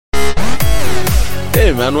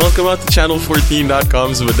Hey man, welcome out to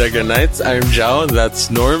channel14.com's Bodega Nights. I'm Jao, that's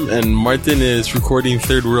Norm, and Martin is recording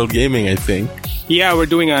Third World Gaming, I think. Yeah, we're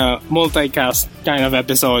doing a multicast kind of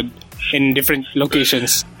episode in different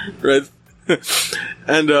locations. Right.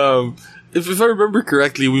 And if I remember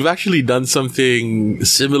correctly, we've actually done something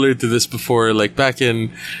similar to this before, like back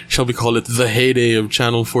in, shall we call it, the heyday of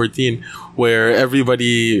Channel 14, where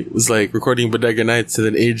everybody was like recording Bodega Nights, and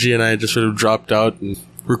then AG and I just sort of dropped out and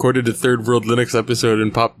recorded a Third World Linux episode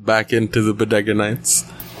and popped back into the Bodega Nights.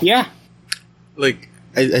 Yeah. Like,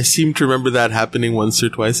 I seem to remember that happening once or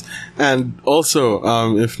twice. And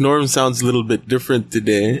also, if Norm sounds a little bit different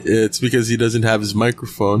today, it's because he doesn't have his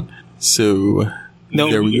microphone. So,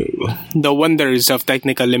 there we go. The wonders of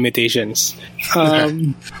technical limitations.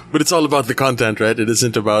 But it's all about the content, right? It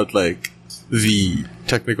isn't about, like, the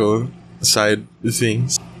technical side of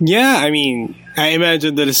things. Yeah, I mean, I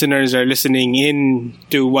imagine the listeners are listening in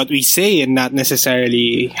to what we say and not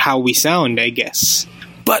necessarily how we sound, I guess.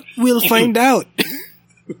 But we'll find out.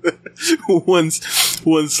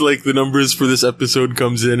 once like the numbers for this episode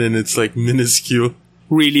comes in and it's like minuscule.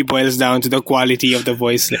 Really boils down to the quality of the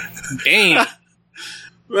voice. Dang.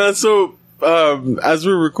 Man, so as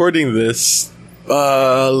we're recording this,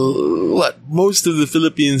 most of the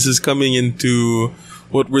Philippines is coming into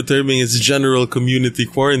what we're terming as general community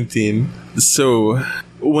quarantine. So,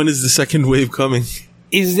 when is the second wave coming?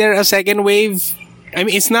 Is there a second wave? I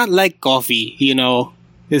mean, it's not like coffee, you know.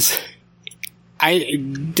 You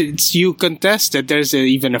contest that there's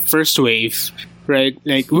even a first wave, right?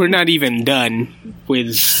 Like, we're not even done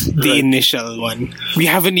with the initial one. We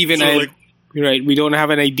haven't even... we don't have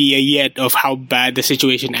an idea yet of how bad the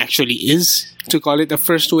situation actually is to call it a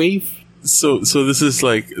first wave. So this is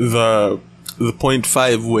like the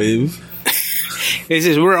 0.5 wave.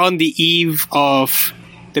 We're on the eve of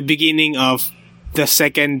the beginning of the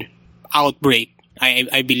second outbreak,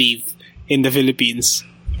 I believe, in the Philippines.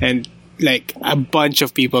 And, like, a bunch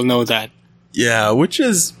of people know that. Yeah, which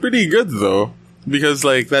is pretty good, though. Because,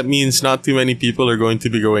 like, that means not too many people are going to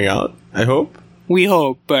be going out, I hope. We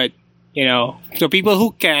hope, but, you know, the people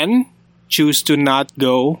who can choose to not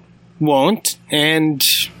go won't. And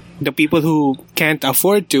the people who can't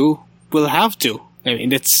afford to will have to. I mean,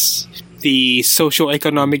 that's the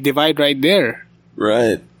socio-economic divide right there.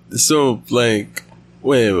 Right. So, like,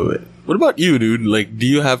 wait. What about you, dude? Like, do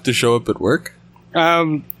you have to show up at work?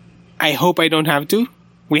 I hope I don't have to.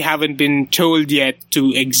 We haven't been told yet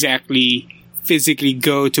to exactly physically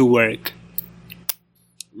go to work.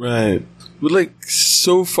 Right. But, like,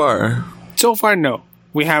 so far... So far, no.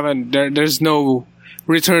 We haven't. There's no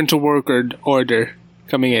return to work order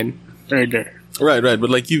coming in. Order. Right. But,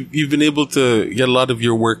 like, you've been able to get a lot of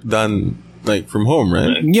your work done, like, from home,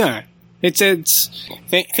 right? Yeah.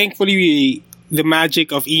 Thankfully, the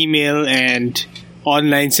magic of email and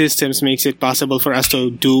online systems makes it possible for us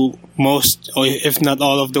to do most, or if not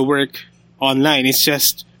all of the work online. It's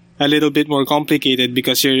just a little bit more complicated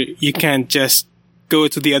because you can't just go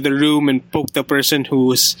to the other room and poke the person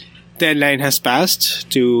whose deadline has passed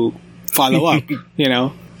to follow up, you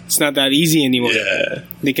know? It's not that easy anymore. Yeah.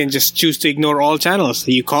 They can just choose to ignore all channels.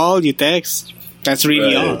 You call, you text. That's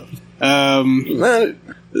really all. Man,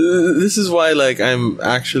 this is why, like, I'm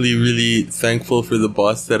actually really thankful for the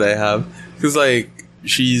boss that I have. Because, like,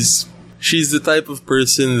 she's the type of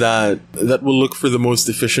person that will look for the most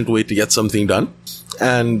efficient way to get something done.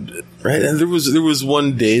 And there was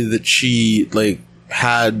one day that she, like,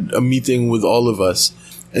 had a meeting with all of us.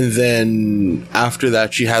 And then after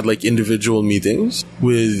that, she had, like, individual meetings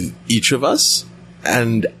with each of us.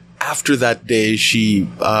 And after that day, she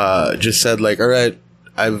just said, like, all right,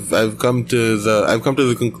 I've come to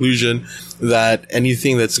the conclusion that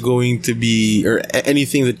anything that's going to be, or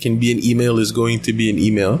anything that can be an email is going to be an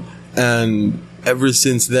email. And ever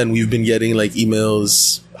since then, we've been getting, like,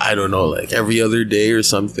 emails, I don't know, like, every other day or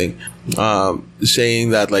something, saying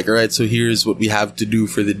that, like, all right, so here's what we have to do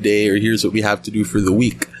for the day, or here's what we have to do for the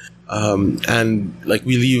week. And, like,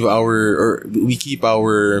 we keep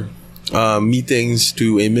our meetings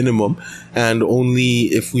to a minimum, and only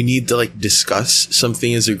if we need to, like, discuss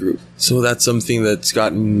something as a group. So that's something that's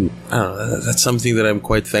gotten, I don't know, that's something that I'm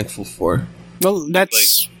quite thankful for. Well,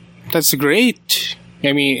 that's great.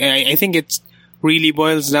 I mean, I think it really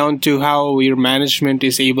boils down to how your management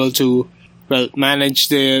is able to, well, manage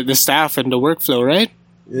the staff and the workflow, right?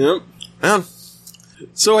 Yep.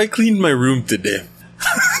 So I cleaned my room today.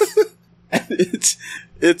 And it's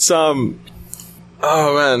oh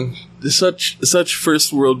man, such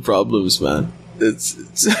first world problems, man.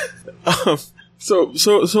 It's So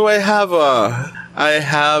I have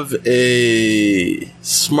a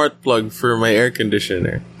smart plug for my air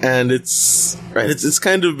conditioner, and it's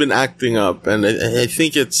kind of been acting up, and I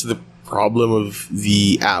think it's the problem of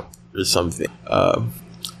the app or something.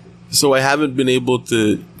 So I haven't been able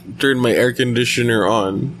to turn my air conditioner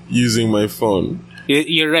on using my phone.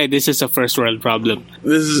 You're right. This is a first world problem.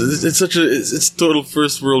 It's total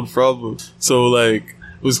first world problem. So like,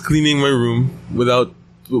 I was cleaning my room without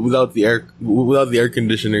the air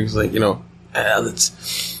conditioner. It's like,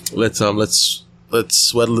 let's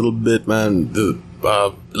sweat a little bit, man. The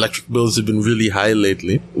electric bills have been really high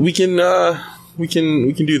lately. We can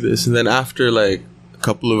do this, and then after like a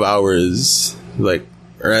couple of hours, like,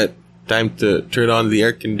 all right, time to turn on the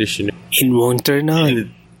air conditioner. It won't turn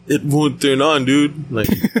on. It won't turn on, dude. Like,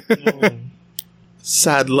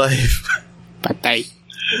 sad life. Patay.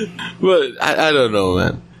 But I don't know,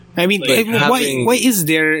 man. I mean, like, why is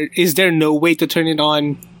there no way to turn it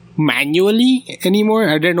on manually anymore?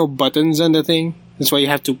 Are there no buttons on the thing? That's why you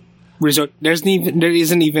have to resort. There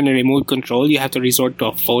isn't even a remote control. You have to resort to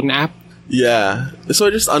a phone app. Yeah. So I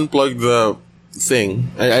just unplugged the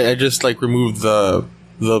thing. I just like removed the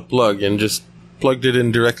plug and just plugged it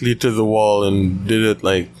in directly to the wall and did it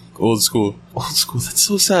like old school. Old school. That's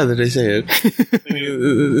so sad that I say it.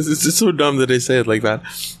 It's so dumb that I say it like that.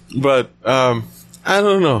 But I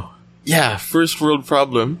don't know. Yeah, first world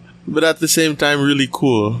problem, but at the same time really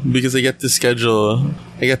cool because I get to schedule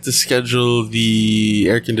the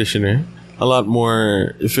air conditioner a lot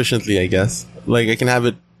more efficiently, I guess. Like, I can have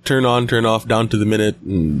it turn on, turn off down to the minute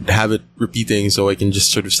and have it repeating, so I can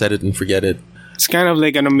just sort of set it and forget it. It's kind of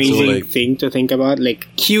like an amazing thing to think about. Like,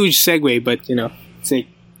 huge segue, but it's like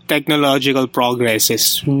technological progress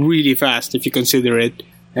is really fast if you consider it.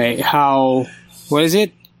 It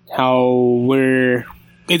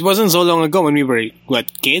wasn't so long ago when we were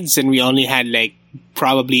kids, and we only had like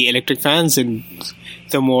probably electric fans, and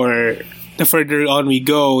the further on we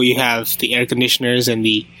go, you have the air conditioners and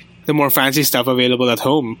the more fancy stuff available at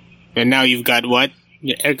home. And now you've got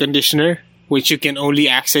your air conditioner, which you can only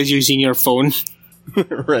access using your phone.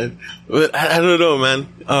 Right. But I don't know, man.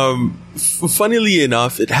 Funnily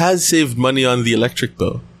enough, it has saved money on the electric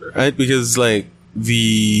bill, right? Because like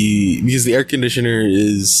the air conditioner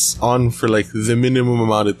is on for like the minimum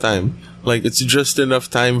amount of time. Like, it's just enough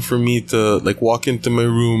time for me to like walk into my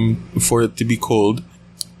room for it to be cold,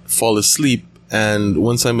 fall asleep, and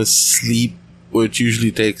once I'm asleep, which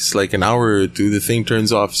usually takes like an hour or two, the thing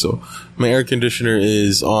turns off. So my air conditioner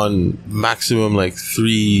is on maximum like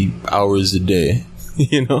 3 hours a day.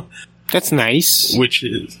 That's nice. Which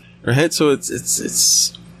is right. So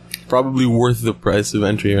it's probably worth the price of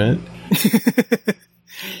entry, right?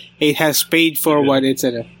 It has paid for what it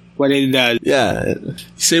does. Yeah.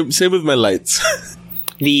 Same with my lights.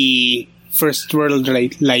 The first world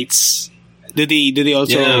lights. Do they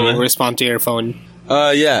also respond to your phone?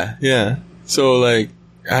 Yeah. So like,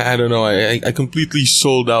 I don't know. I completely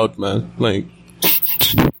sold out, man. Like,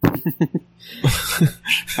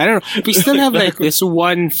 I don't know. We still have like this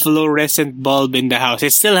one fluorescent bulb in the house.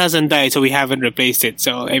 It still hasn't died, so we haven't replaced it.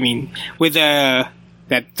 So I mean, with that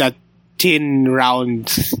tin round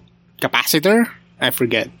capacitor, I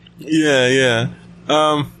forget. Yeah.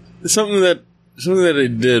 Something that I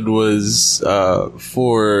did was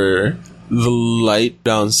for the light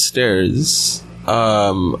downstairs.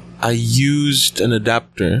 I used an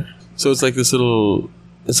adapter. So it's like this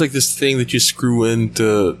thing that you screw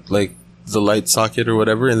into like the light socket or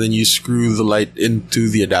whatever, and then you screw the light into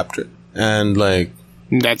the adapter. And like,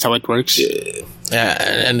 that's how it works. Yeah,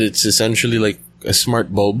 and it's essentially like a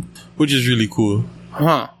smart bulb, which is really cool.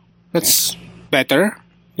 Huh. That's better.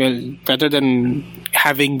 Well, better than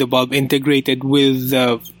having the bulb integrated with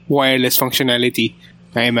the wireless functionality,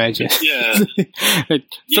 I imagine. Yeah. Like,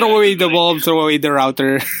 throw away the bulb, throw away the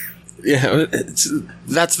router. Yeah,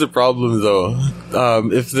 that's the problem though.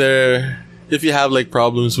 If you have like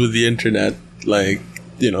problems with the internet, like,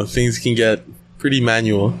 things can get pretty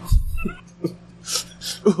manual.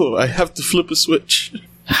 Oh, I have to flip a switch.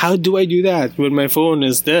 How do I do that when my phone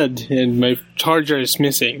is dead and my charger is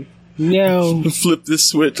missing? No. Flip this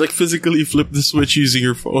switch, like physically flip the switch using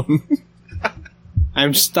your phone.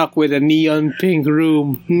 I'm stuck with a neon pink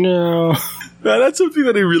room. No. That's something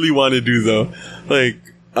that I really want to do though. Like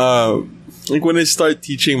when I start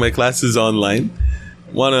teaching my classes online,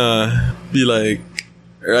 wanna be like,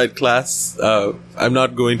 alright class, I'm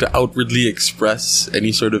not going to outwardly express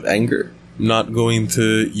any sort of anger. I'm not going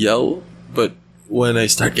to yell, but when I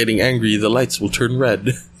start getting angry, the lights will turn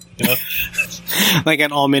red. Like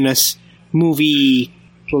an ominous movie,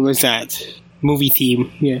 what was that? Movie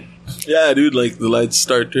theme, yeah. Yeah, dude, like the lights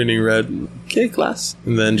start turning red. okay, class.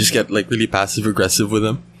 And then just get like really passive aggressive with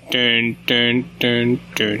them. Dun, dun, dun,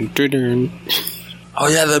 dun, dun, dun. Oh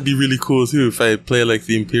yeah, that'd be really cool too if I play like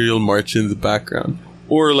the Imperial March in the background.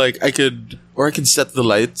 Or like I could set the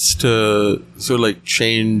lights to sort of like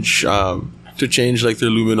change like their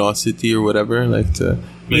luminosity or whatever, like to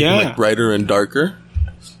make them like brighter and darker,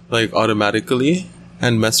 like automatically,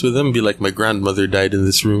 and mess with them. Be like, my grandmother died in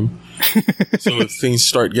this room. So if things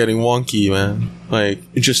start getting wonky, man, like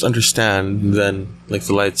you just understand. Then like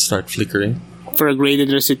the lights start flickering. For a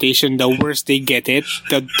graded recitation, the worse they get it,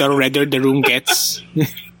 the redder the room gets.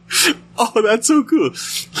 Oh, that's so cool!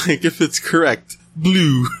 Like if it's correct,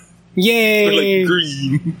 blue. Yay! Or like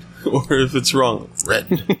green. Or if it's wrong, red.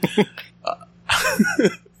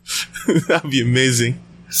 That'd be amazing.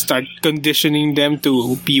 Start conditioning them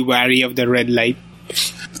to be wary of the red light.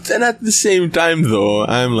 But then at the same time, though,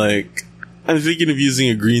 I'm thinking of using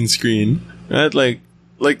a green screen. Right? Like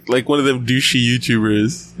one of them douchey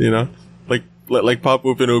YouTubers, you know? Like pop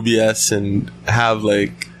open OBS and have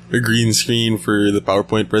like a green screen for the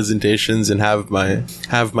PowerPoint presentations and have my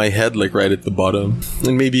head like right at the bottom,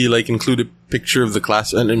 and maybe like include a picture of the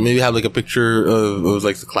class and maybe have like a picture of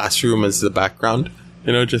like the classroom as the background,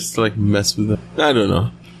 you know, just to like mess with it. I don't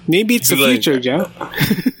know. Maybe it's the future, Joe.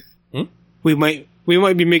 We might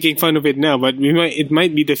be making fun of it now, but it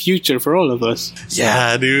might be the future for all of us.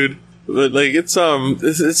 Yeah, dude. But like it's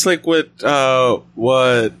like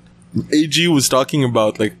what AG was talking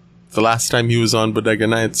about like the last time he was on Bodega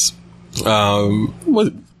Nights.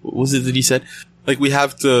 What was it that he said? Like, we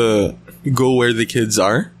have to go where the kids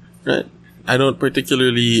are, right? I don't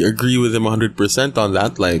particularly agree with him 100% on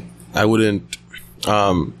that. Like, I wouldn't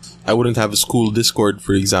have a school Discord,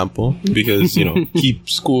 for example, because, you know, keep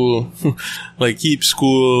school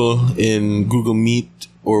in Google Meet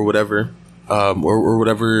or whatever, or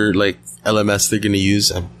whatever, like, LMS they're gonna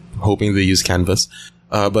use. I'm hoping they use Canvas.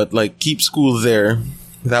 But like, keep school there.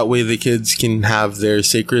 That way the kids can have their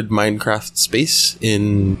sacred Minecraft space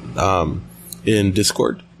in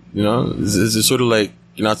Discord. You know, it's sort of like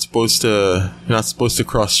you're not supposed to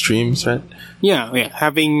cross streams, right? Yeah.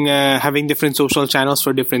 Having different social channels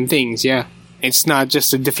for different things. Yeah, it's not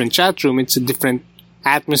just a different chat room; it's a different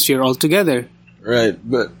atmosphere altogether. Right,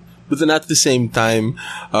 but then at the same time,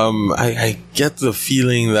 I get the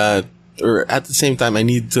feeling that, or at the same time, I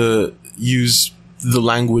need to use the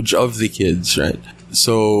language of the kids, right?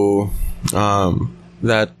 So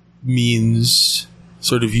that means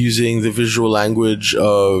sort of using the visual language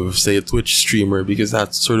of, say, a Twitch streamer, because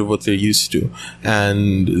that's sort of what they're used to.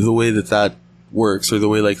 And the way that works, or the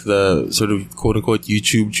way like the sort of quote unquote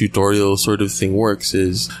YouTube tutorial sort of thing works,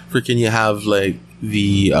 is freaking you have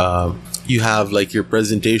like your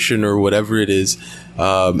presentation or whatever it is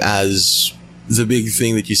as the big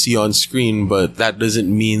thing that you see on screen, but that doesn't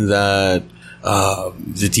mean that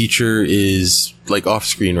the teacher is like off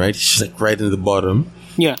screen, right? She's like right in the bottom.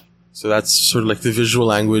 Yeah. So that's sort of like the visual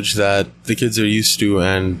language that the kids are used to,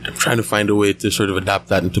 and I'm trying to find a way to sort of adapt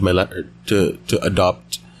that into my to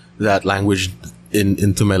adopt that language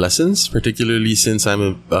into my lessons, particularly since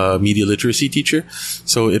I'm a media literacy teacher.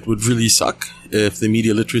 So it would really suck if the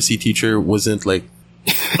media literacy teacher wasn't like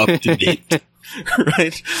up to date.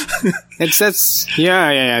 Right? That's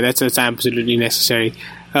absolutely necessary.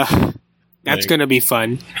 That's gonna be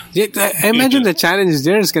fun. I imagine the challenge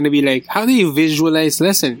there is gonna be like, how do you visualize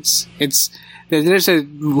lessons? There's a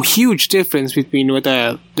huge difference between what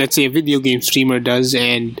let's say a video game streamer does,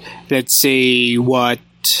 and let's say what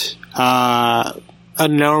a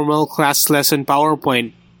normal class lesson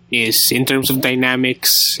PowerPoint is in terms of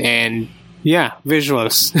dynamics and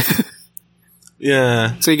visuals.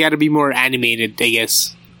 Yeah. So you gotta be more animated, I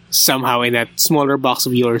guess, somehow in that smaller box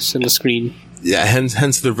of yours on the screen. Yeah,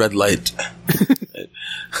 hence the red light.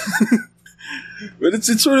 But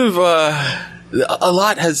it's sort of a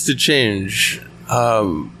lot has to change.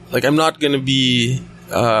 Like I'm not gonna be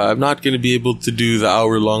able to do the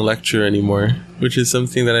hour-long lecture anymore, which is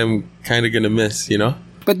something that I'm kind of gonna miss, you know.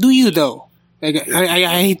 But do you though? Like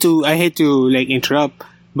I hate to like interrupt,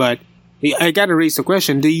 but I gotta raise the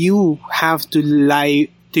question: do you have to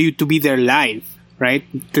be there live, right,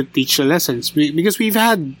 to teach the lessons? Because we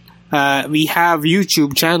have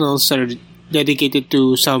YouTube channels that are dedicated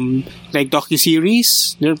to some like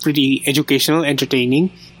docuseries. They're pretty educational,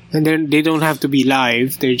 entertaining, and then they don't have to be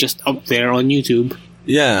live. They're just up there on YouTube.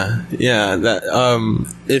 Yeah. That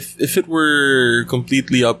if it were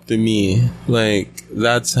completely up to me, like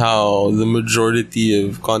that's how the majority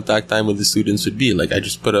of contact time with the students would be. Like I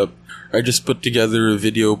just put up I just put together a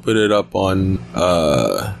video, put it up on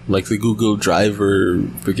like the Google Drive or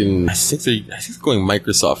freaking I think they're going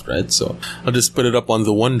Microsoft, right? So I'll just put it up on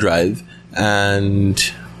the OneDrive and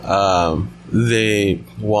they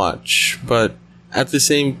watch. But at the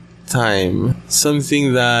same time,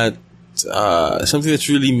 something that's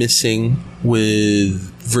really missing with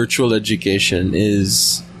virtual education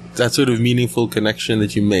is that sort of meaningful connection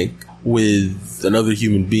that you make with another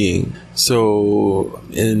human being. So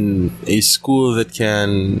in a school that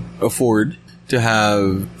can afford to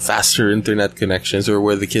have faster internet connections, or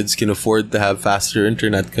where the kids can afford to have faster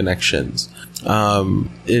internet connections,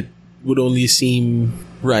 it would only seem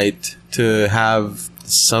right to have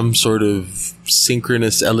some sort of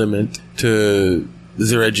synchronous element to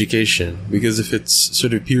their education. Because if it's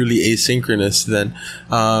sort of purely asynchronous, then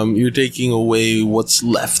you're taking away what's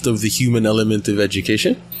left of the human element of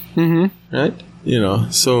education. Mm-hmm. Right?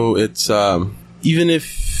 So it's even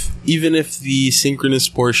if the synchronous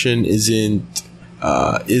portion isn't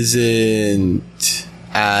as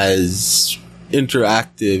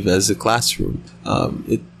interactive as a classroom,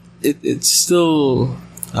 it's still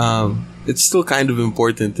kind of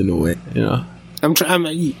important in a way.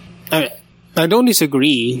 I don't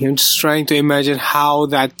disagree. I'm just trying to imagine how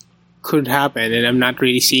that could happen, and I'm not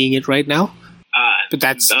really seeing it right now. But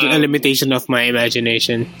that's a limitation of my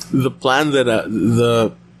imagination. The plan that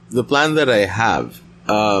I have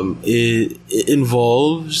it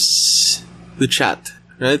involves the chat,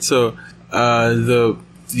 right? So the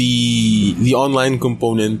online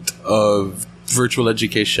component of virtual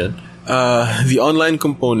education, the online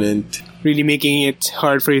component, really making it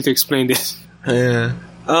hard for you to explain this. Yeah.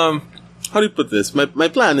 How do you put this? My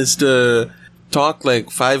plan is to talk like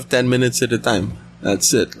 5-10 minutes at a time.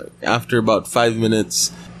 That's it. Like after about 5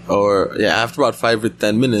 minutes, after about 5 or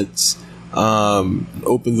 10 minutes,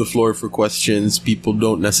 open the floor for questions. People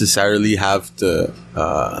don't necessarily have to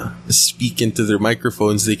speak into their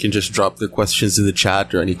microphones. They can just drop their questions in the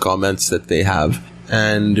chat or any comments that they have.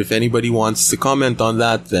 And if anybody wants to comment on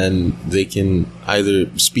that, then they can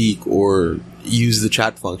either speak or use the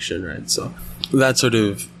chat function, right? So that sort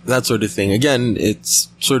of thing. Again, it's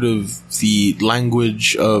sort of the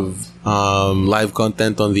language of live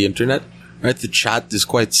content on the internet, right? The chat is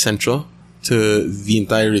quite central to the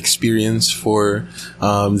entire experience for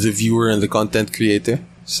the viewer and the content creator.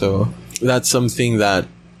 So that's something that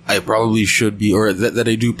I probably should be, or that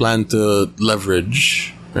I do plan to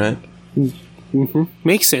leverage, right? Mm-hmm.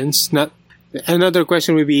 Makes sense. Not another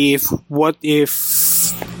question would be would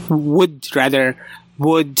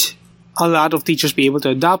a lot of teachers be able to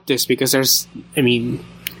adopt this? Because there's going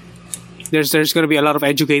to be a lot of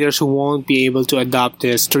educators who won't be able to adopt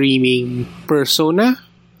the streaming persona,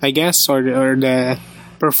 I guess, or the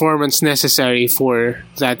performance necessary for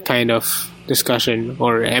that kind of discussion.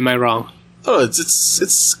 Or am I wrong? Oh,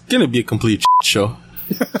 it's gonna be a complete show.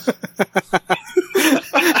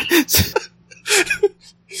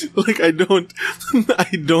 Like I don't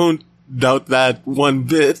doubt that one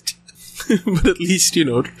bit. But at least,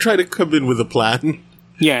 try to come in with a plan.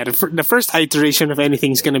 Yeah, the first iteration of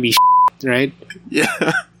anything is going to be right?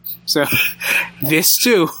 Yeah. So, this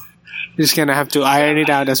too, we're just going to have to iron it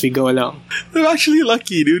out as we go along. I'm actually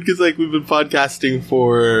lucky, dude, because we've been podcasting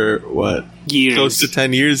for, years. Close to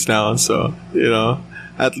 10 years now. So,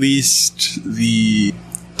 at least the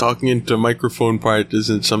talking into a microphone part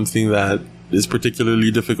isn't something that is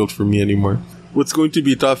particularly difficult for me anymore. What's going to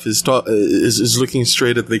be tough is looking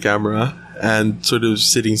straight at the camera and sort of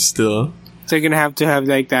sitting still. So you're going to have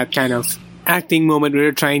like that kind of acting moment where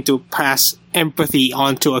you're trying to pass empathy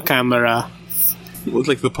onto a camera. With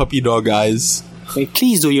like the puppy dog eyes. Like,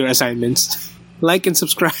 please do your assignments. Like and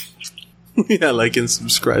subscribe. Yeah, like and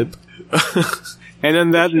subscribe. And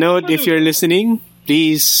on that note, if you're listening,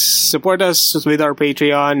 please support us with our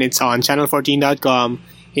Patreon. It's on channel14.com.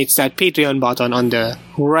 It's that Patreon button on the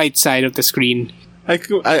right side of the screen.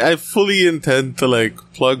 I fully intend to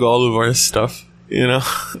plug all of our stuff,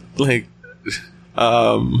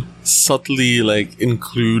 subtly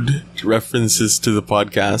include references to the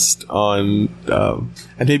podcast on,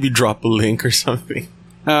 and maybe drop a link or something.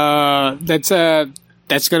 That's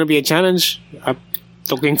gonna be a challenge. I'm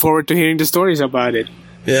looking forward to hearing the stories about it.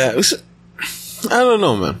 Yeah, I don't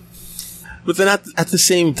know, man. But then at the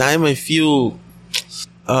same time, I feel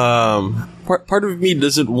part of me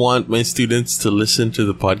doesn't want my students to listen to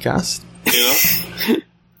the podcast.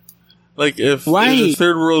 Like if Why?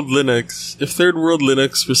 Third World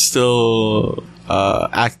Linux was still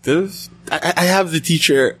active, I have the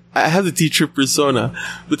teacher persona,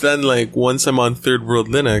 but then like once I'm on Third World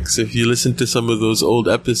Linux, if you listen to some of those old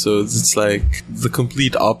episodes, it's like the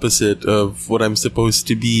complete opposite of what I'm supposed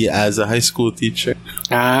to be as a high school teacher.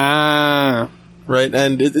 Ah. Right,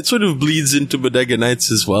 and it sort of bleeds into Bodega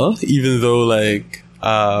Nights as well, even though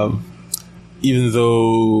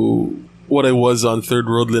what I was on Third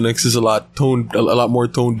World Linux is a lot more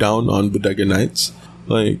toned down on Bodega Nights.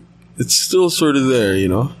 Like, it's still sort of there, you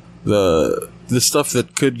know? The stuff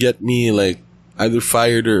that could get me, like, either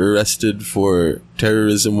fired or arrested for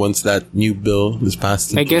terrorism once that new bill was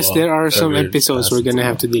passed into I guess law, there are some ever episodes passed we're gonna into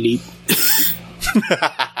have to delete.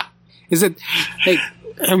 Is it, like,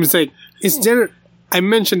 I was like, is there, I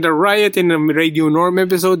mentioned the riot in the Radio Norm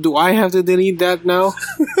episode, do I have to delete that now?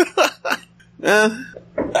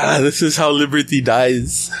 This is how liberty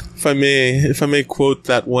dies. If I may quote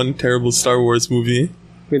that one terrible Star Wars movie.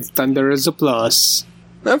 With thunderous applause.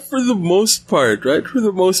 Not for the most part, right? For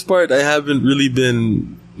the most part, I haven't really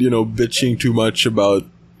been, bitching too much about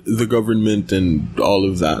the government and all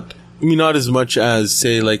of that. I mean, not as much as,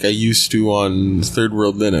 say, like I used to on Third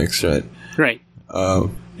World Linux, right? Right.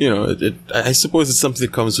 I suppose it's something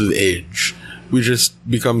that comes with age. We just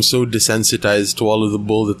become so desensitized to all of the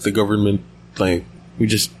bull that the government, like, we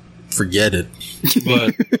just forget it.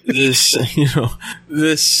 But this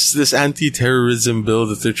anti-terrorism bill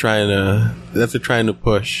that they're trying to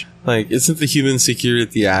push, like, isn't the Human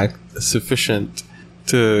Security Act sufficient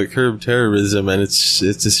to curb terrorism? And it's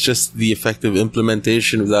just the effective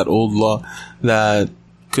implementation of that old law that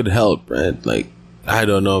could help, right? Like, I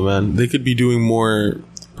don't know, man. They could be doing more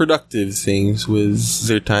productive things with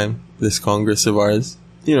their time, this Congress of ours.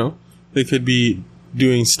 They could be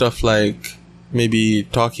doing stuff like maybe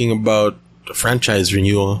talking about a franchise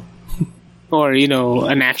renewal. Or,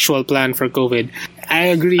 an actual plan for COVID. I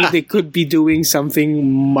agree they could be doing something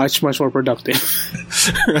much, much more productive.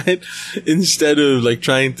 Right? Instead of, like,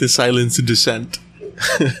 trying to silence dissent.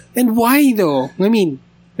 And why, though? I mean,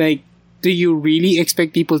 like, do you really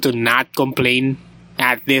expect people to not complain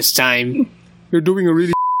at this time? You're doing a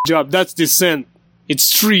really job. That's dissent. It's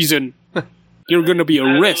treason. You're gonna be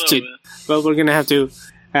arrested. Well, we're gonna have to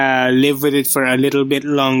live with it for a little bit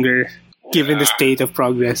longer, given the state of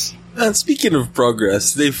progress. And speaking of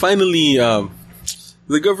progress, they finally,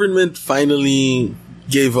 the government finally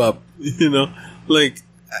gave up, Like,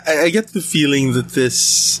 I get the feeling that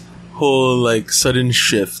this whole, like, sudden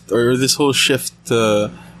shift, or this whole shift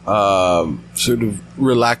to sort of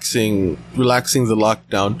relaxing the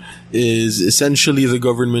lockdown is essentially the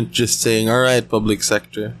government just saying, all right, public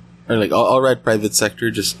sector, or like, all right, private sector,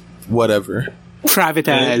 just whatever.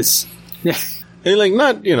 Privatize. Yeah. And like,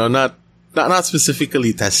 not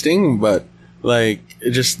specifically testing, but like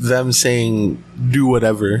just them saying do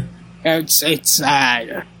whatever. It's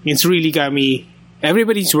really got me.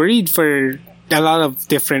 Everybody's worried for a lot of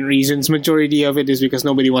different reasons. Majority of it is because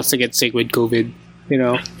nobody wants to get sick with COVID.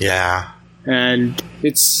 Yeah. And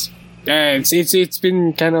it's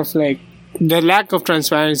been kind of like the lack of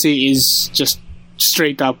transparency is just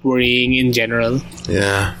straight up worrying in general.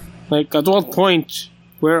 Yeah. Like, at what point,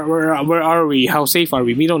 where are we? How safe are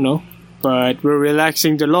we? We don't know. But we're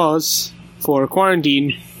relaxing the laws for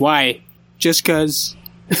quarantine. Why? Just cause.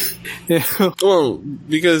 Well,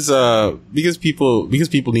 because people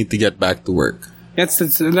need to get back to work. That's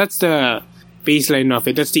the baseline of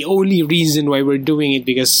it. That's the only reason why we're doing it,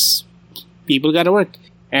 because people gotta work.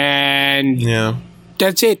 And yeah,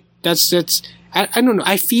 that's it. That's I don't know.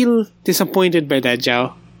 I feel disappointed by that,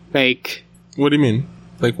 Jao. Like, what do you mean?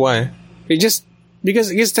 Like, why? Because I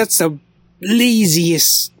guess that's the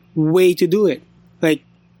laziest way to do it. Like,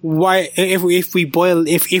 why? If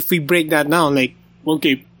we break that down, like,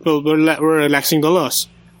 okay, well, we're relaxing the laws.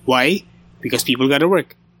 Why? Because people gotta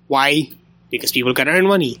work. Why? Because people gotta earn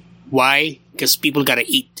money. Why? Because people gotta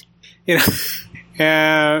eat.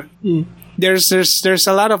 There's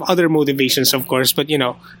a lot of other motivations, of course, but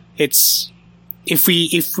it's if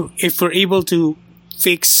we're able to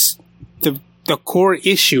fix the core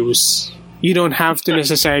issues, you don't have to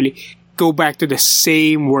necessarily go back to the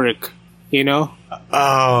same work.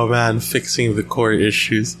 Oh man, fixing the core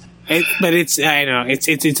issues. But it's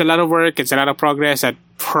a lot of work. It's a lot of progress that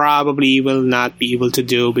probably will not be able to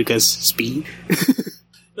do because speed.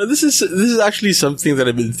 Now, this is actually something that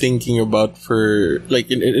I've been thinking about for, like,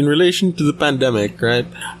 in relation to the pandemic, right?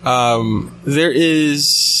 There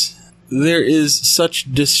is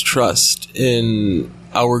such distrust in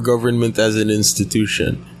our government as an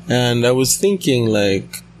institution, and I was thinking,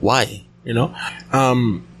 like, why?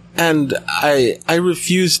 And I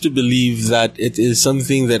refuse to believe that it is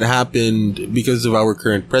something that happened because of our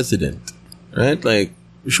current president, right? Like,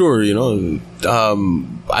 sure, I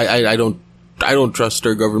don't trust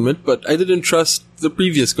our government, but I didn't trust the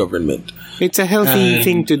previous government. It's a healthy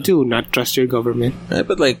thing to do, not trust your government. Right?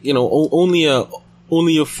 But only a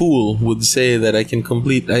fool would say that I can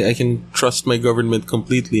trust my government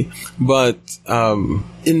completely. But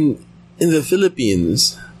in the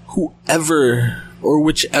Philippines, whoever or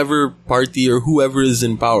whichever party or whoever is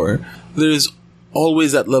in power, there's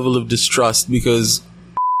always that level of distrust because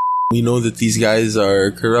we know that these guys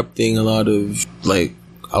are corrupting a lot of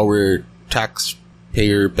our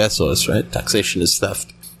taxpayer pesos, right? Taxation is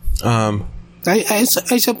theft. I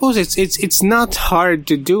suppose it's not hard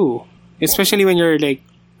to do, especially when you're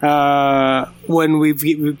when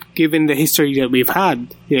we've given the history that we've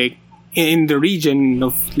had, in the region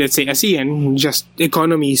of, let's say, ASEAN, just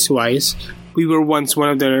economies wise, we were once one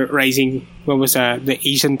of the rising, the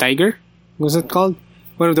Asian tiger? What was it called?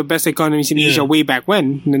 One of the best economies in Asia way back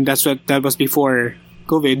when. And that was before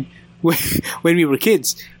COVID, when we were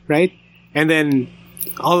kids, right? And then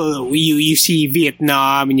you see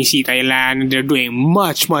Vietnam and you see Thailand, and they're doing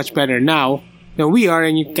much, much better now than we are.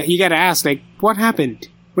 And you gotta ask, what happened?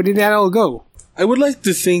 Where did that all go? I would like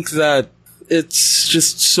to think that it's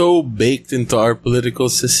just so baked into our political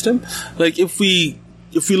system. If we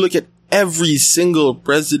look at every single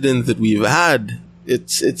president that we've had,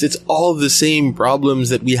 it's all the same problems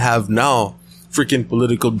that we have now. Freaking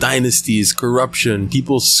political dynasties, corruption,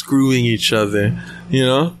 people screwing each other,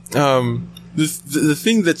 The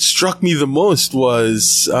thing that struck me the most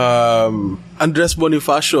was Andres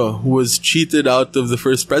Bonifacio, who was cheated out of the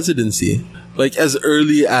first presidency. As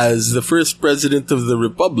early as the first president of the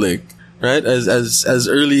Republic, right? As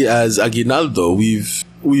early as Aguinaldo, we've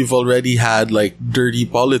already had dirty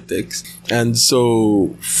politics. And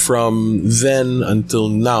so from then until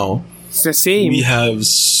now, it's the same. We have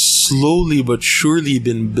slowly but surely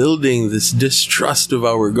been building this distrust of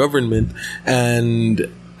our government. And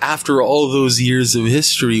after all those years of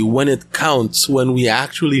history, when it counts, when we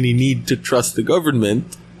actually need to trust the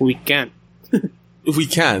government, we can't. We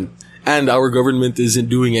can't. And our government isn't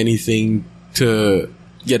doing anything to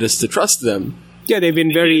get us to trust them. Yeah, they've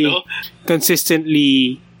been very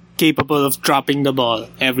consistently capable of dropping the ball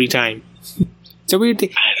every time. So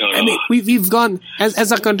we've gone,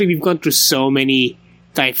 as a country, we've gone through so many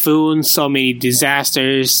typhoons, so many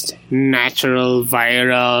disasters, natural,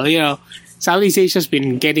 viral, Southeast Asia's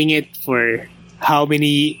been getting it for how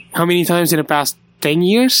many times in the past 10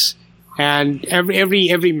 years? And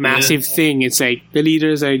every massive thing, it's the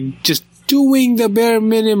leaders are just doing the bare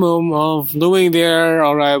minimum of doing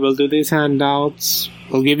all right, we'll do these handouts,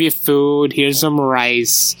 we'll give you food, here's some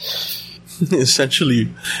rice. essentially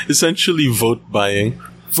vote buying.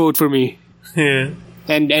 Vote for me. Yeah.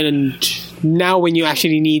 And now when you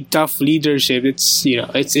actually need tough leadership, it's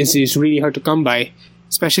really hard to come by.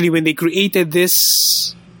 Especially when they created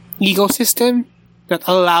this ecosystem that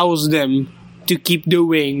allows them to keep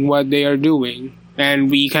doing what they are doing.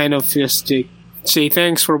 And we kind of just say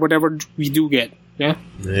thanks for whatever we do get. Yeah?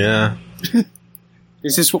 Yeah.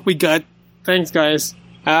 This is what we got. Thanks, guys.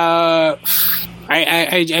 I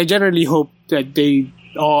generally hope that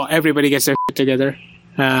everybody gets their shit together.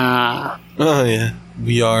 Oh, yeah.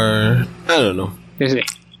 We are... I don't know.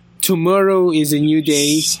 Tomorrow is a new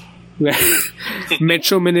day.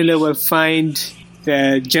 Metro Manila will find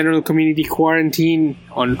the general community quarantine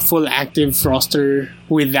on full active roster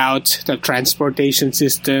without the transportation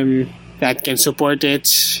system that can support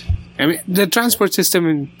it. I mean, the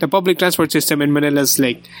public transport system in Manila is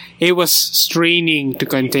it was straining to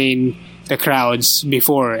contain the crowds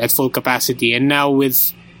before at full capacity, and now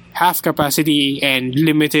with half capacity and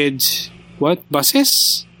limited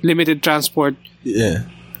buses, limited transport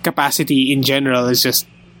capacity in general is just.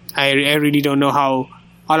 I really don't know how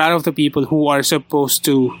a lot of the people who are supposed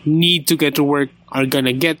to need to get to work are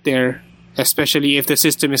gonna get there, especially if the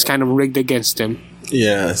system is kind of rigged against them.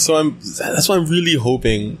 Yeah, so that's why I'm really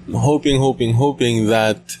hoping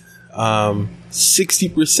that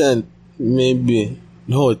 60% maybe.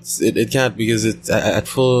 No, it can't, because it's at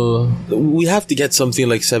full. We have to get something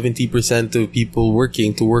like 70% of people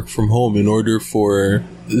working to work from home in order for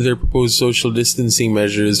their proposed social distancing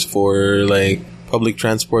measures for public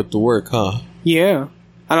transport to work, huh? Yeah.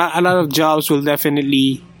 A lot of jobs will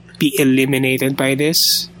definitely be eliminated by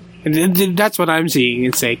this. And that's what I'm seeing.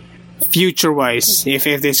 It's future-wise, if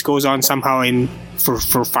this goes on somehow for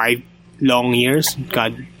 5 long years,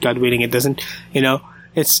 God willing it doesn't,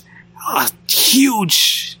 it's a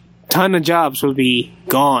huge ton of jobs will be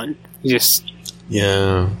gone.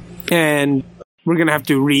 Yeah. And we're gonna have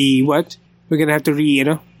to re-educate,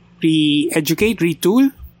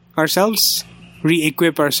 retool ourselves,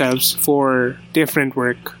 re-equip ourselves for different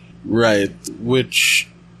work. Right, which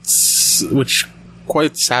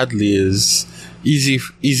quite sadly is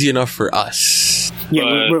easy enough for us.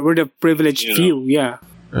 Yeah, we're the privileged few. Yeah.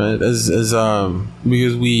 Right, as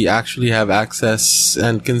because we actually have access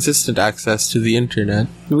and consistent access to the internet.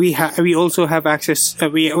 We also have access.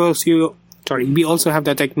 We also have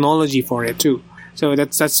the technology for it too. So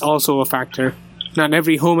that's also a factor. Not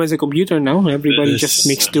every home has a computer now. Everybody just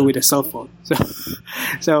makes do with a cell phone.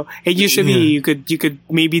 So it used to be you could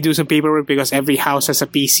maybe do some paperwork because every house has a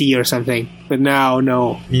PC or something. But now,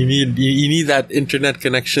 no. You need that internet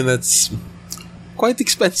connection that's quite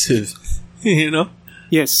expensive. You know.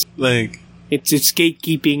 Yes. Like it's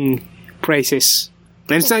gatekeeping prices.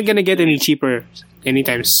 And it's not gonna get any cheaper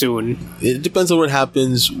anytime soon. It depends on what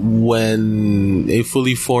happens when a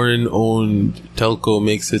fully foreign-owned telco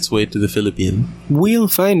makes its way to the Philippines. We'll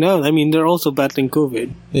find out. I mean, they're also battling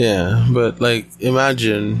COVID. Yeah, but like,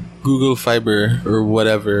 imagine Google Fiber or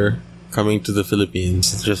whatever coming to the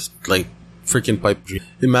Philippines. It's just like freaking pipe dream.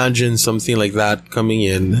 Imagine something like that coming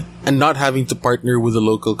in and not having to partner with a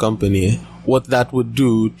local company. What that would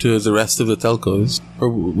do to the rest of the telcos, or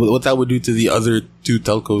what that would do to the other two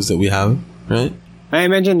telcos that we have, right? I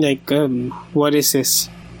imagine, like, what is this?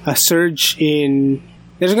 There's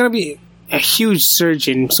gonna be a huge surge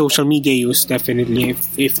in social media use, definitely,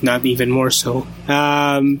 if not even more so.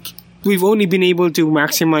 We've only been able to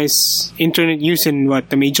maximize internet use in,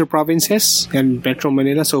 the major provinces and Metro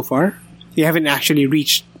Manila so far. We haven't actually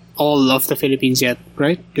reached all of the Philippines yet,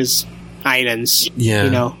 right? Because islands,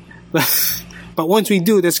 But once we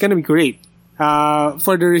do, that's gonna be great.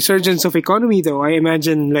 For the resurgence of economy, though, I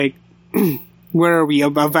imagine, like, where are we? A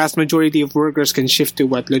vast majority of workers can shift to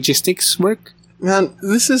logistics work? Man,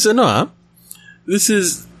 this is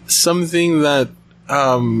something that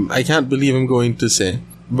I can't believe I'm going to say.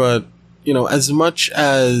 But, as much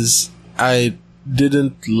as I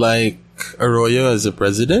didn't like Arroyo as a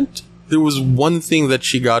president, there was one thing that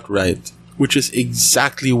she got right, which is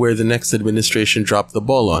exactly where the next administration dropped the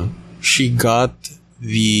ball on. She got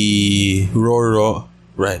the Roro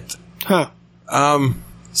right. Huh.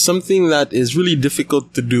 Something that is really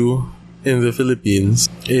difficult to do in the Philippines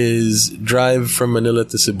is drive from Manila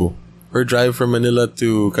to Cebu or drive from Manila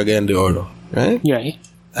to Cagayan de Oro, right? Yeah.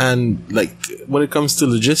 And like when it comes to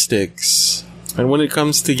logistics and when it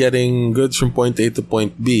comes to getting goods from point A to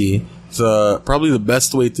point B, probably the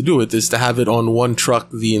best way to do it is to have it on one truck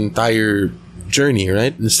the entire journey,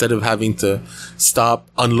 right? Instead of having to stop,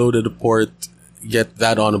 unload at a port, get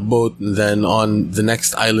that on a boat, and then on the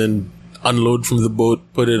next island, unload from the boat,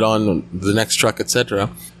 put it on the next truck, etc.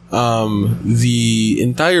 The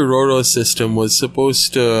entire Roro system was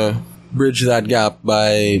supposed to bridge that gap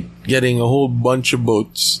by getting a whole bunch of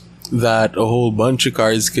boats that a whole bunch of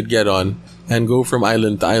cars could get on and go from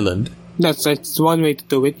island to island. That's one way to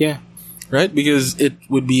do it, yeah. Right? Because it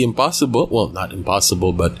would be impossible. Well, not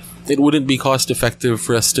impossible, but it wouldn't be cost effective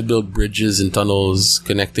for us to build bridges and tunnels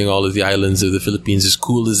connecting all of the islands of the Philippines, as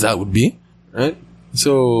cool as that would be. Right?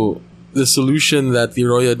 So the solution that the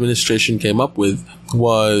Arroyo administration came up with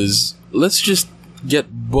was, let's just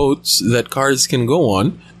get boats that cars can go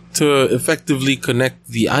on to effectively connect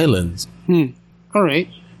the islands. All right.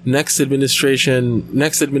 Next administration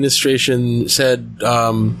said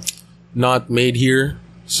not made here,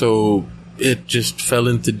 so it just fell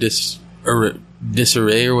into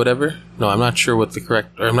disarray or whatever. No, I'm not sure what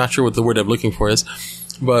the word I'm looking for is,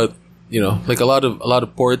 but like a lot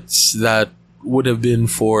of ports that would have been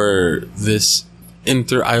for this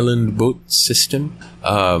inter-island boat system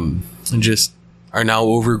just are now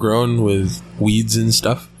overgrown with weeds and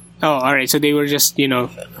stuff. Oh, all right. So they were just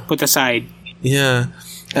put aside. Yeah,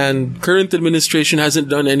 and current administration hasn't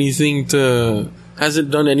done anything to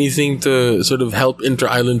sort of help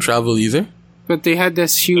inter-island travel either. But they had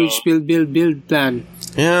this huge build plan.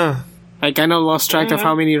 Yeah. I kind of lost track of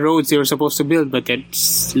how many roads they were supposed to build, but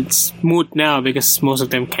it's moot now because most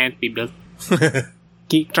of them can't be built.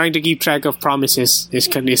 Trying to keep track of promises is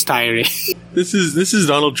tiring. This is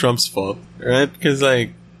Donald Trump's fault, right? Because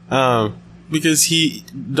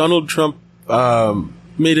Donald Trump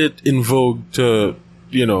made it in vogue to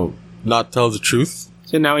not tell the truth.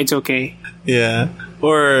 So now it's okay. Yeah,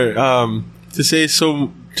 or to say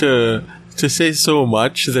so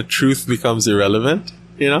much that truth becomes irrelevant.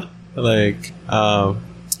 Like I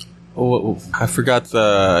forgot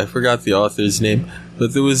the author's name,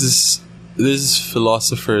 but there was this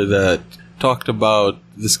philosopher that talked about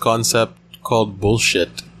this concept called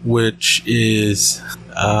bullshit, which is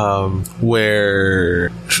where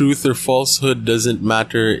truth or falsehood doesn't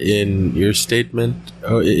matter in your statement,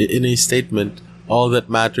 or in a statement. All that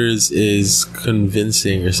matters is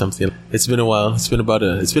convincing or something. It's been a while. It's been about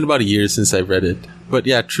a year since I've read it. But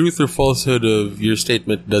yeah, truth or falsehood of your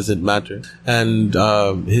statement doesn't matter. And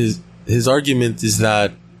his argument is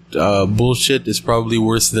that bullshit is probably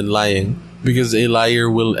worse than lying, because a liar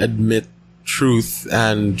will admit truth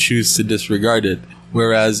and choose to disregard it,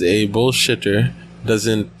 whereas a bullshitter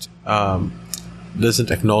doesn't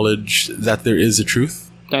acknowledge that there is a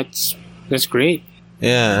truth. That's great.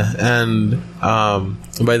 Yeah, and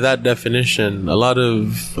by that definition, a lot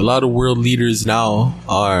of world leaders now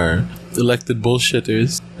are elected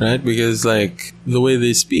bullshitters, right? Because like the way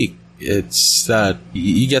they speak, it's that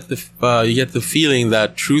you get the feeling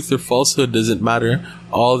that truth or falsehood doesn't matter.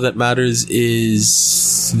 All that matters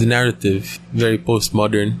is the narrative. Very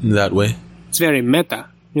postmodern in that way. It's very meta,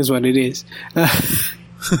 is what it is.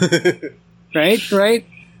 Right?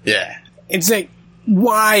 Yeah. It's like,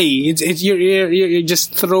 why? It's you're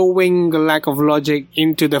just throwing the lack of logic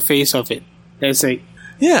into the face of it. It's like,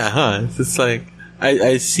 yeah, huh? It's like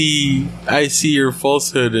I see your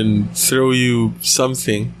falsehood and throw you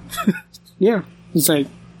something. Yeah, it's like,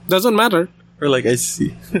 doesn't matter. Or like I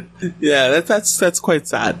see. Yeah, that's quite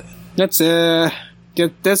sad. That's the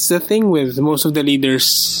thing with most of the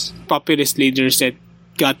leaders, populist leaders that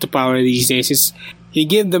got to power these days, is you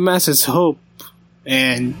give the masses hope,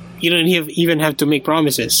 and you don't even have to make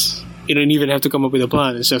promises. You don't even have to come up with a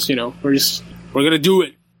plan. It's just, we're gonna do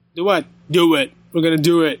it. Do what? Do it. We're gonna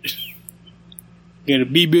do it. We're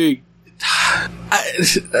gonna be big.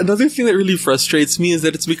 Another thing that really frustrates me is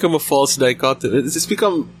that it's become a false dichotomy. It's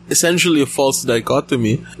become essentially a false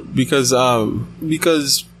dichotomy because I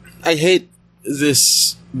hate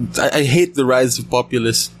this. I hate the rise of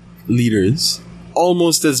populist leaders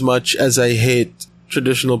almost as much as I hate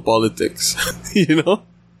traditional politics.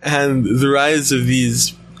 And the rise of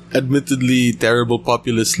these admittedly terrible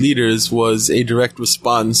populist leaders was a direct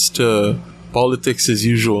response to politics as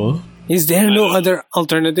usual. Is there no other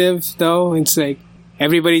alternative, though? It's like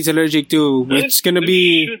everybody's allergic to. It's going to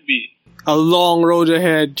be a long road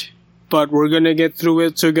ahead, but we're going to get through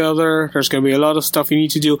it together. There's going to be a lot of stuff you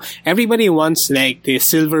need to do. Everybody wants, like, the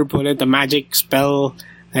silver bullet, the magic spell.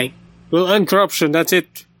 Like, we'll end corruption. That's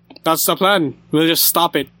it. That's the plan. We'll just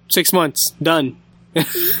stop it. 6 months. Done.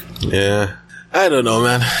 Yeah. I don't know,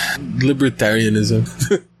 man. Libertarianism.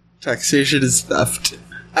 Taxation is theft.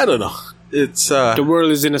 I don't know. It's the world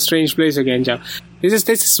is in a strange place again, Joe. This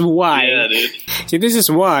is why. Yeah, dude. See, this is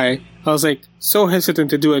why I was like so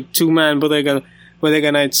hesitant to do a 2-man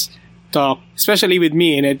Bodega Nights talk, especially with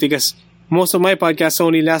me in it, because most of my podcasts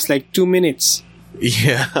only last like 2 minutes.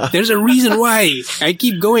 Yeah. There's a reason why I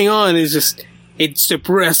keep going on. It's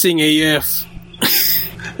depressing AF.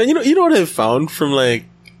 And you know what I've found from like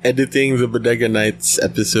editing the Bodega Nights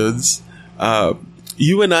episodes?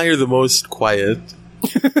 You and I are the most quiet.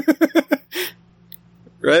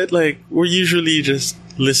 Right? Like, we're usually just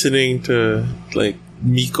listening to, like,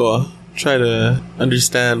 Miko try to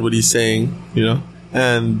understand what he's saying,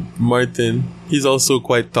 And Martin, he's also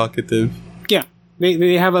quite talkative. Yeah,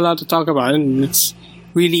 they have a lot to talk about, and it's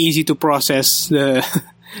really easy to process the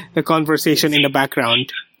conversation in the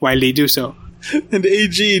background while they do so. And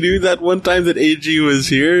AG, dude, that one time that AG was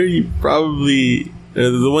here, he probably...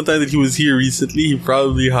 the one time that he was here recently, he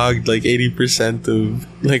probably hogged like 80% of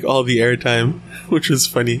like all the airtime, which was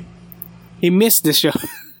funny. He missed the show.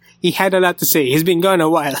 He had a lot to say. He's been gone a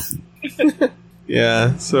while.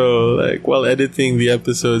 Yeah, so like while editing the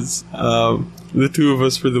episodes, the two of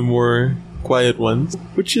us were the more quiet ones,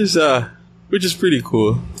 which is pretty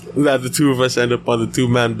cool. That the two of us end up on the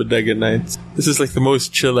 2-man Bodega Nights. This is like the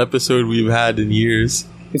most chill episode we've had in years.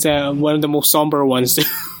 It's one of the most somber ones.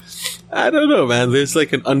 I don't know, man. There's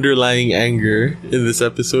like an underlying anger in this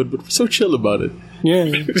episode, but we're so chill about it.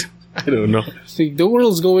 Yeah. I don't know. See, the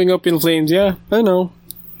world's going up in flames. Yeah, I know.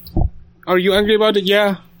 Are you angry about it?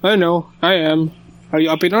 Yeah, I know. I am. Are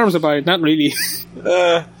you up in arms about it? Not really.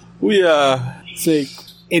 We It's like,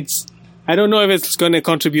 I don't know if it's going to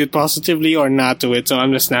contribute positively or not to it, so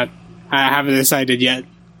I'm just not. I haven't decided yet.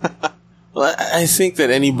 Well, I think that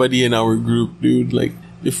anybody in our group, dude, like,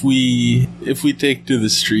 if we take to the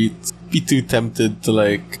streets, be too tempted to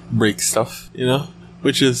like break stuff,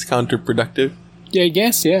 which is counterproductive. Yeah, I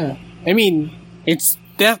guess. Yeah. I mean, it's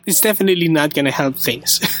definitely not gonna help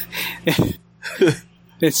things.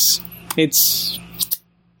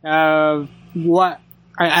 What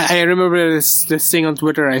I remember this thing on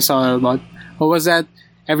Twitter I saw about, what was that?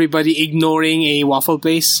 Everybody ignoring a waffle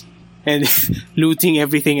place and looting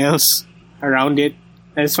everything else around it.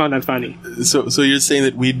 I just found that funny. So you're saying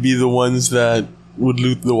that we'd be the ones that would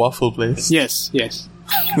loot the waffle place? Yes.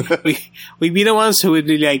 We'd be the ones who would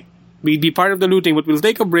be like, we'd be part of the looting, but we'll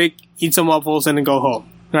take a break, eat some waffles, and then go home.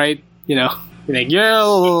 Right? You know? Be like,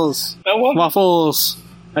 yells! Waffles!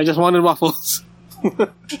 I just wanted waffles.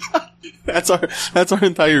 That's our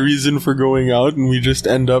entire reason for going out, and we just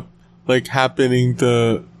end up like happening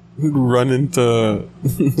to run into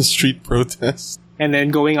street protests. And then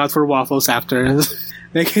going out for waffles after.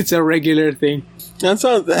 Like it's a regular thing. That's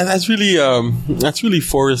really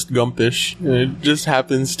Forrest Gumpish. It just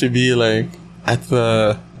happens to be like at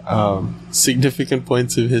the significant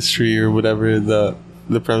points of history or whatever the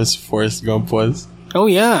premise of Forrest Gump was. Oh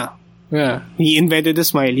yeah. He invented the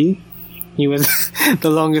smiley. He was the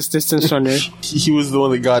longest distance runner. He was the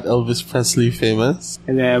one that got Elvis Presley famous.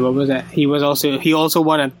 And then what was that? He also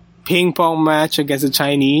won a ping pong match against the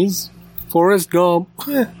Chinese. Forrest Gump.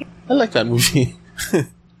 Yeah, I like that movie.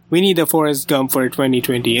 We need a Forrest Gump for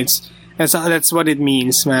 2020. That's what it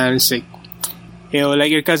means, man. It's like,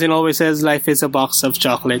 like your cousin always says, life is a box of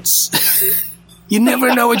chocolates. You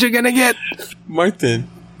never know what you're gonna get. Martin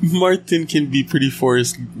can be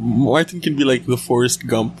Martin can be like the Forrest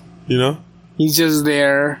Gump, you know? He's just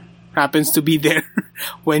there, happens to be there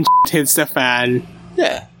when hits the fan.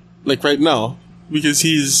 Yeah, like right now, because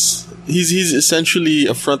he's essentially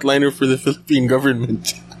a frontliner for the Philippine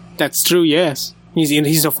government. That's true. Yes,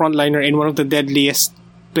 he's a frontliner in one of the deadliest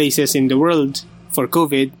places in the world for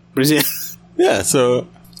COVID, Brazil. Yeah, so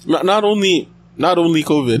not only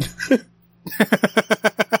COVID.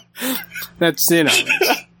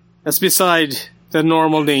 That's beside the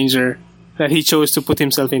normal danger that he chose to put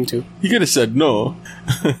himself into. He could have said no.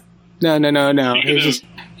 No.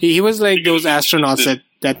 He was like those astronauts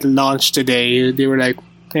that launched today. They were like,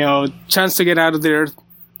 chance to get out of the Earth.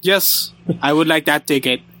 Yes, I would like that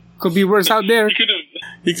ticket. Could be worse out there.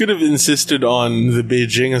 He could have insisted on the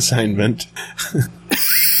Beijing assignment.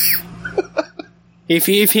 If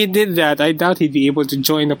he did that, I doubt he'd be able to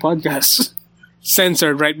join the podcast.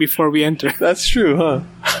 Censored right before we enter. That's true, huh?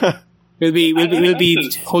 We'll be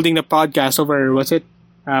holding the podcast over, what's it?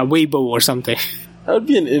 Weibo or something. That would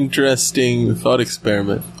be an interesting thought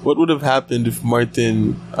experiment. What would have happened if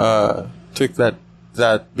Martin took that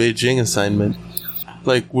Beijing assignment?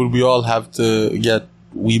 Like, would we all have to get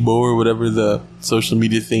Weibo or whatever the social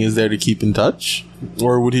media thing is there to keep in touch?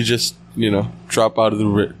 Or would he just, drop off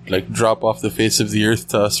the face of the earth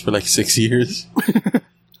to us for like 6 years?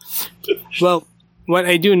 Well, what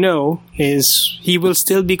I do know is he will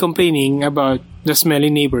still be complaining about the smelly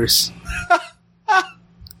neighbors.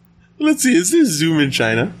 Let's see, is there Zoom in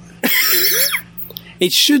China?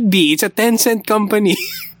 It should be. It's a Tencent company.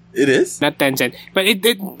 It is? Not Tencent. But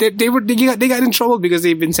they got in trouble because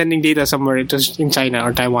they've been sending data somewhere in China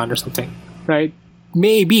or Taiwan or something. Right?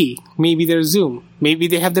 Maybe there's Zoom. Maybe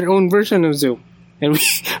they have their own version of Zoom. And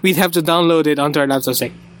we'd have to download it onto our laptops.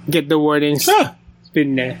 Like, get the warnings. It's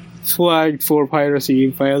been flagged for piracy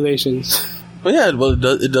violations. Well, yeah,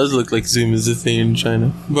 it does look like Zoom is a thing in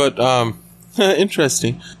China. But,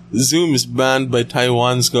 interesting. Zoom is banned by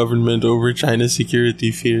Taiwan's government over China's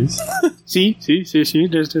security fears. See?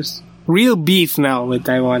 There's real beef now with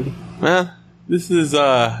Taiwan. This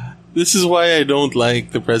is why I don't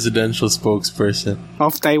like the presidential spokesperson.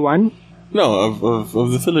 Of Taiwan? No, of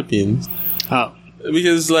the Philippines. Oh.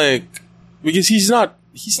 Because he's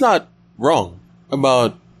not wrong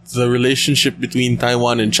about the relationship between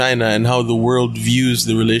Taiwan and China and how the world views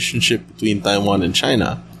the relationship between Taiwan and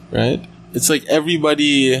China, right? It's like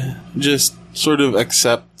everybody just sort of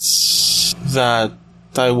accepts that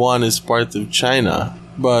Taiwan is part of China,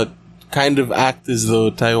 but kind of act as though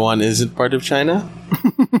Taiwan isn't part of China.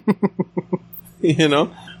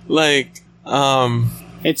 Like,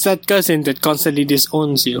 it's that cousin that constantly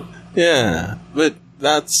disowns you. Yeah, but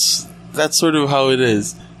that's sort of how it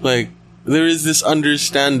is. Like, there is this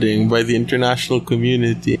understanding by the international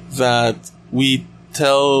community that we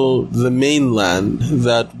tell the mainland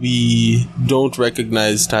that we don't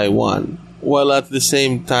recognize Taiwan, while at the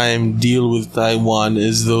same time deal with Taiwan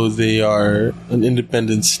as though they are an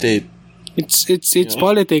independent state. It's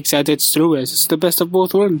politics at its truest. It's the best of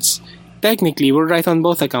both worlds. Technically, we're right on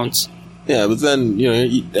both accounts. Yeah, but then,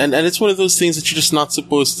 and it's one of those things that you're just not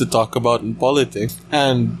supposed to talk about in politics.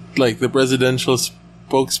 And, like, the presidential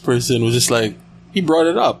spokesperson was just like, he brought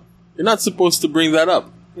it up. You're not supposed to bring that up,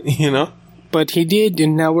 But he did,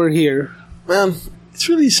 and now we're here. Man, it's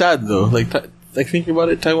really sad, though. Like thinking about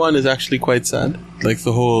it, Taiwan is actually quite sad. Like,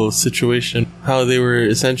 the whole situation. How they were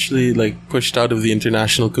essentially, like, pushed out of the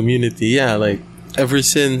international community. Yeah, like, ever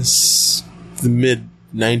since the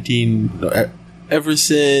ever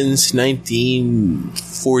since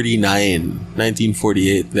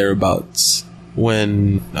 1948, thereabouts,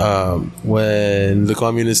 when the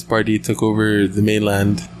Communist Party took over the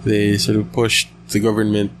mainland, they sort of pushed the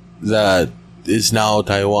government that is now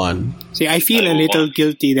Taiwan. See, I feel a little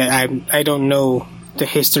guilty that I don't know the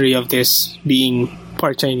history of this being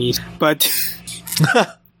part Chinese, but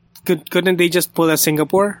couldn't they just pull a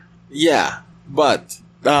Singapore? Yeah, but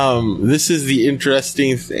this is the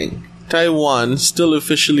interesting thing. Taiwan still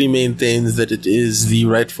officially maintains that it is the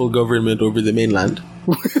rightful government over the mainland.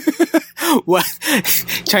 What?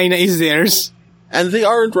 China is theirs? And they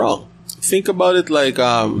aren't wrong. Think about it like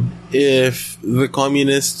if the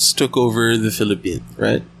communists took over the Philippines,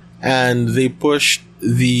 right? And they pushed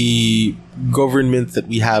the government that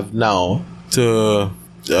we have now to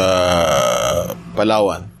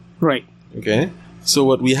Palawan. Right. Okay? So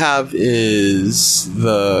what we have is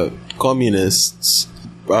the communists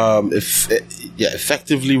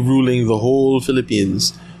effectively ruling the whole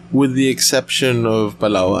Philippines with the exception of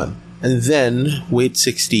Palawan. And then wait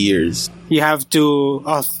 60 years. You have two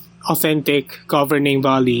authentic governing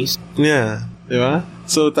bodies. Yeah. Diba?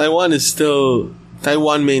 So Taiwan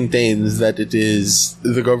maintains that it is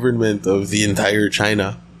the government of the entire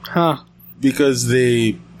China. Huh. Because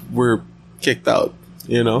they were kicked out,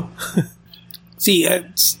 you know? See,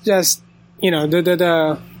 it's just,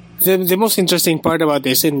 the most interesting part about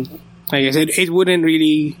this, and like I said, it wouldn't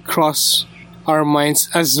really cross our minds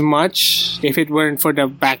as much if it weren't for the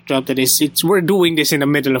backdrop that we're doing this in the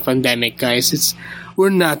middle of pandemic, guys. We're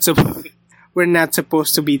not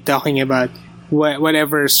supposed to be talking about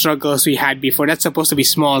whatever struggles we had before. That's supposed to be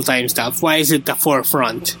small time stuff. Why is it the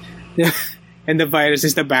forefront? And the virus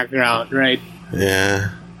is the background, right?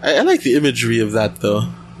 Yeah. I like the imagery of that, though.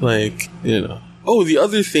 Like, Oh, the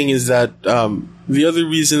other thing is that the other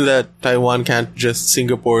reason that Taiwan can't just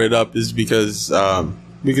Singapore it up is because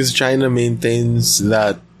China maintains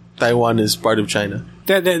that Taiwan is part of China.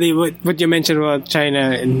 What you mentioned about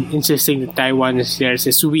China and insisting that Taiwan is theirs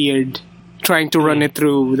is weird. Trying to run it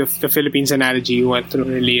through the Philippines analogy you went through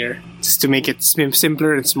earlier, just to make it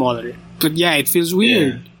simpler and smaller. But yeah, it feels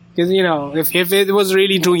weird. Because, if it was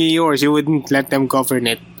really truly yours, you wouldn't let them govern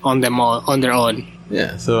it on their own.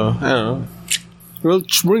 Yeah, so, I don't know.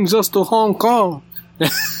 Which brings us to Hong Kong.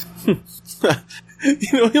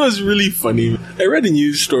 It was really funny. I read a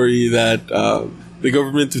news story that the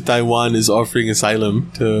government of Taiwan is offering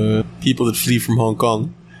asylum to people that flee from Hong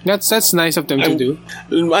Kong. That's nice of them to do.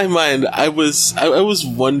 In my mind, I was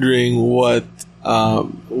wondering what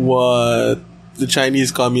the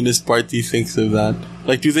Chinese Communist Party thinks of that.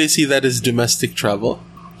 Like, do they see that as domestic travel?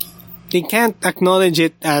 They can't acknowledge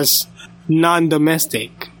it as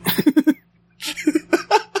non-domestic.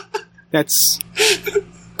 That's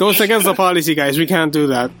goes against the policy, guys. We can't do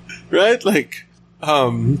that. Right? Like,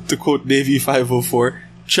 to quote Navy 504,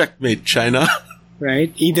 checkmate, China.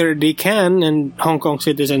 Right? Either they can and Hong Kong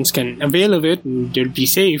citizens can avail of it and they'll be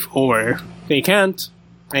safe, or they can't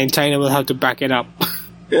and China will have to back it up.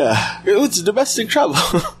 Yeah. It's domestic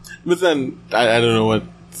travel. But then, I don't know what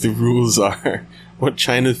the rules are. What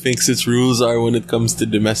China thinks its rules are when it comes to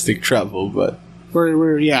domestic travel, but...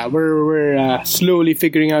 We're slowly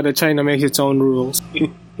figuring out that China makes its own rules.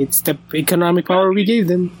 It's the economic power we gave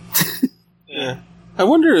them. Yeah. I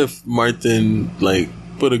wonder if Martin,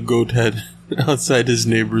 put a goat head outside his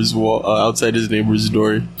neighbor's wall, outside his neighbor's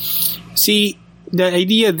door. See, the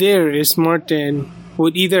idea there is Martin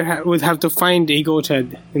would either would have to find a goat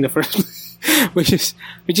head in the first place, which is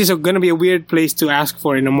going to be a weird place to ask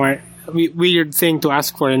for in a weird thing to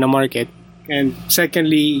ask for in a market. And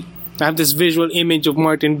secondly, I have this visual image of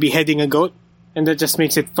Martin beheading a goat, and that just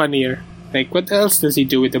makes it funnier. Like, what else does he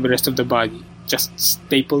do with the rest of the body? Just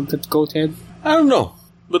staple the goat head? I don't know.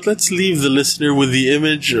 But let's leave the listener with the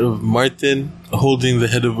image of Martin holding the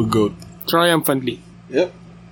head of a goat. Triumphantly. Yep.